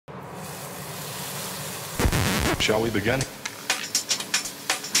Shall we begin?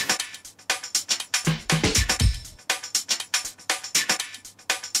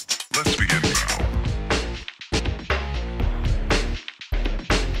 Let's begin now.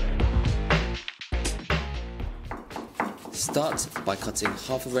 Start by cutting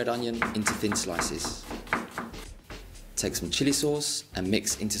half a red onion into thin slices. Take some chili sauce and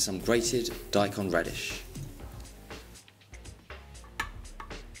mix into some grated daikon radish.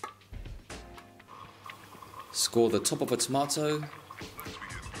 Score the top of a tomato,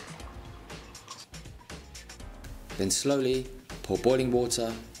 then slowly pour boiling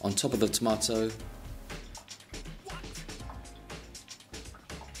water on top of the tomato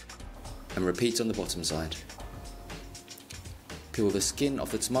and repeat on the bottom side. Peel the skin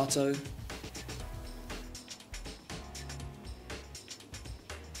off the tomato .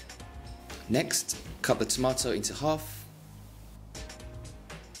 Next, cut the tomato into half,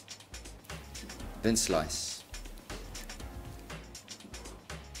 then slice.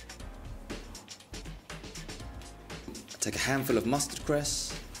 Take a handful of mustard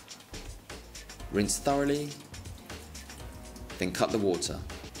cress, rinse thoroughly, then cut the water.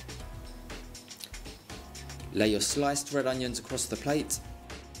 Lay your sliced red onions across the plate.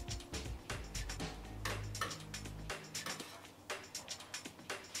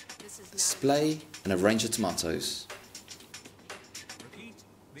 Splay and arrange the tomatoes.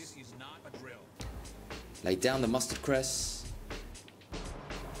 Lay down the mustard cress.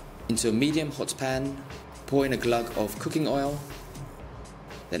 Into a medium hot pan, pour in a glug of cooking oil,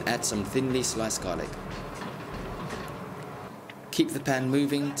 then add some thinly sliced garlic. Keep the pan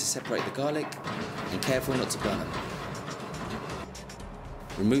moving to separate the garlic and careful not to burn them.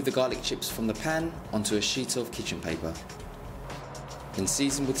 Remove the garlic chips from the pan onto a sheet of kitchen paper. Then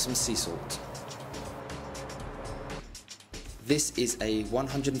season with some sea salt. This is a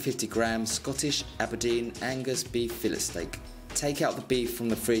 150 gram Scotch Aberdeen Angus beef fillet steak. Take out the beef from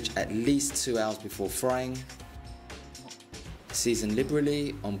the fridge at least 2 hours before frying. Season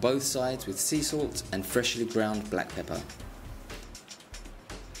liberally on both sides with sea salt and freshly ground black pepper.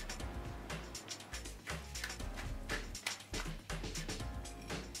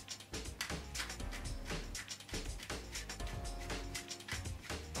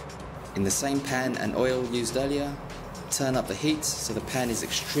 In the same pan and oil used earlier, turn up the heat so the pan is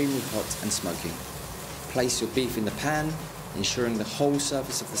extremely hot and smoking. Place your beef in the pan, ensuring the whole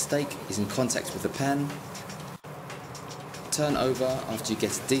surface of the steak is in contact with the pan. Turn over after you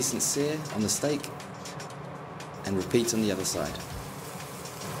get a decent sear on the steak and repeat on the other side.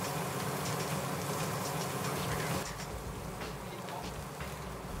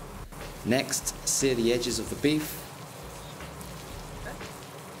 Next, sear the edges of the beef.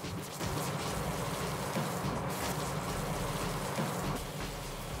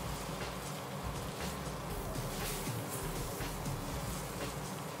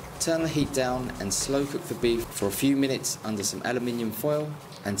 Turn the heat down and slow cook the beef for a few minutes under some aluminium foil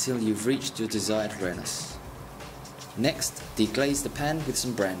until you've reached your desired rareness. Next, deglaze the pan with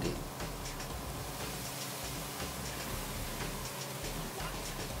some brandy.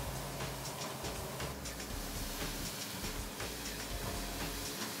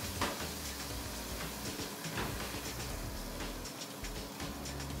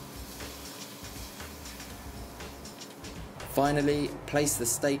 Finally, place the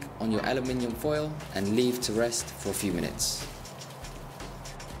steak on your aluminium foil and leave to rest for a few minutes.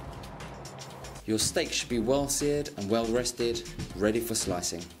 Your steak should be well seared and well rested, ready for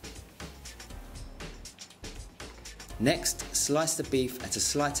slicing. Next, slice the beef at a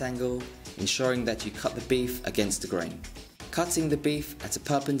slight angle, ensuring that you cut the beef against the grain. Cutting the beef at a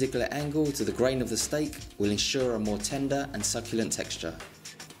perpendicular angle to the grain of the steak will ensure a more tender and succulent texture.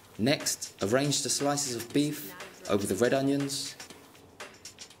 Next, arrange the slices of beef over the red onions.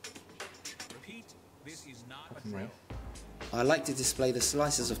 I like to display the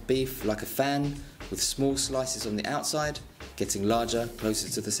slices of beef like a fan, with small slices on the outside, getting larger closer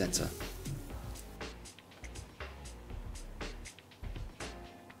to the center. Is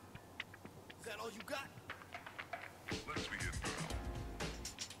that all you got? Let's begin now.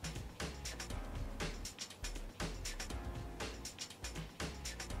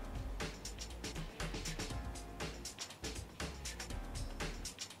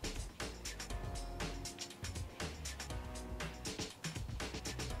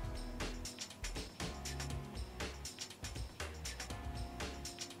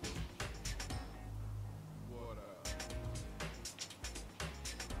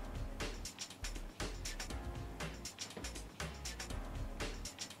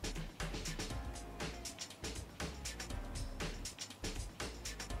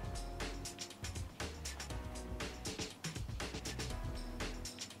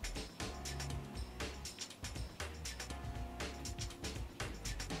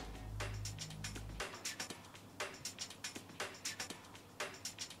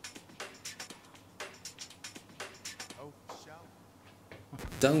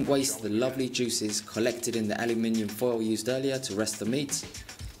 Don't waste the lovely juices collected in the aluminium foil used earlier to rest the meat.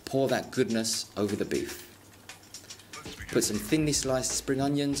 Pour that goodness over the beef. Put some thinly sliced spring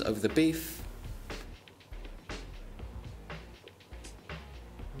onions over the beef.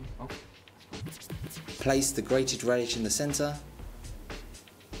 Place the grated radish in the centre.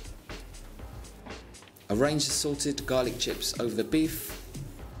 Arrange the salted garlic chips over the beef.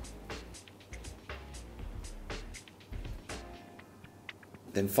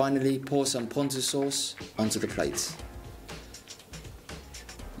 Then finally pour some ponzu sauce onto the plate.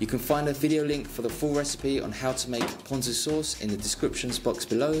 You can find a video link for the full recipe on how to make ponzu sauce in the descriptions box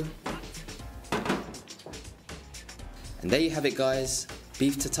below. And there you have it guys,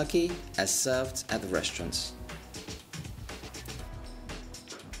 beef tataki as served at the restaurants.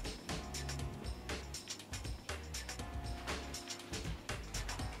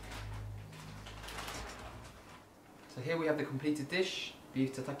 So here we have the completed dish,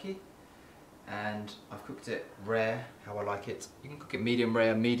 beef tataki, and I've cooked it rare, how I like it. You can cook it medium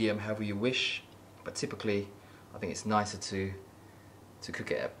rare, medium, however you wish, but typically I think it's nicer to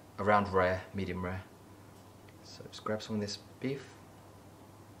cook it around rare, medium rare. So just grab some of this beef,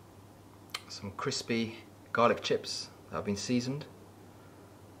 some crispy garlic chips that have been seasoned,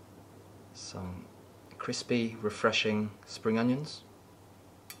 some crispy, refreshing spring onions,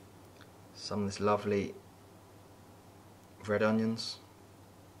 some of this lovely red onions.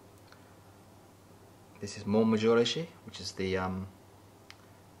 This is momiji oroshi, which is the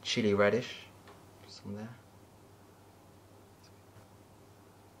chilli radish. Some there.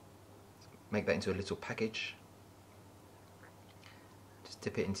 Make that into a little package. Just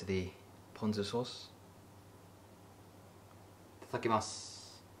dip it into the ponzu sauce. Itadakimasu.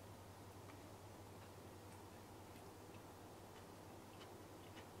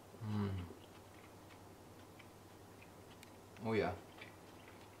 Oh yeah.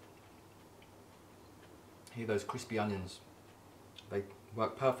 Hear those crispy onions. They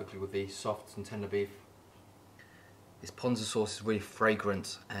work perfectly with the soft and tender beef. This ponzu sauce is really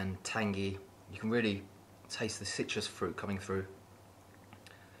fragrant and tangy. You can really taste the citrus fruit coming through.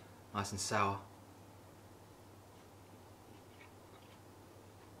 Nice and sour.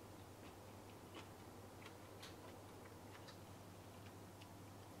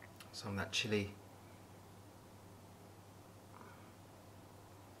 Some of that chilli.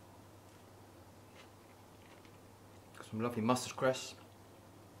 Some lovely mustard cress.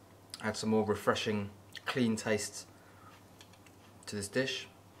 Add some more refreshing, clean taste to this dish.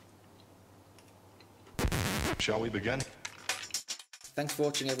 Shall we begin? Thanks for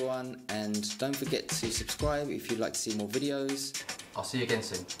watching everyone, and don't forget to subscribe if you'd like to see more videos. I'll see you again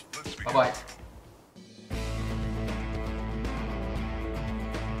soon. Bye bye.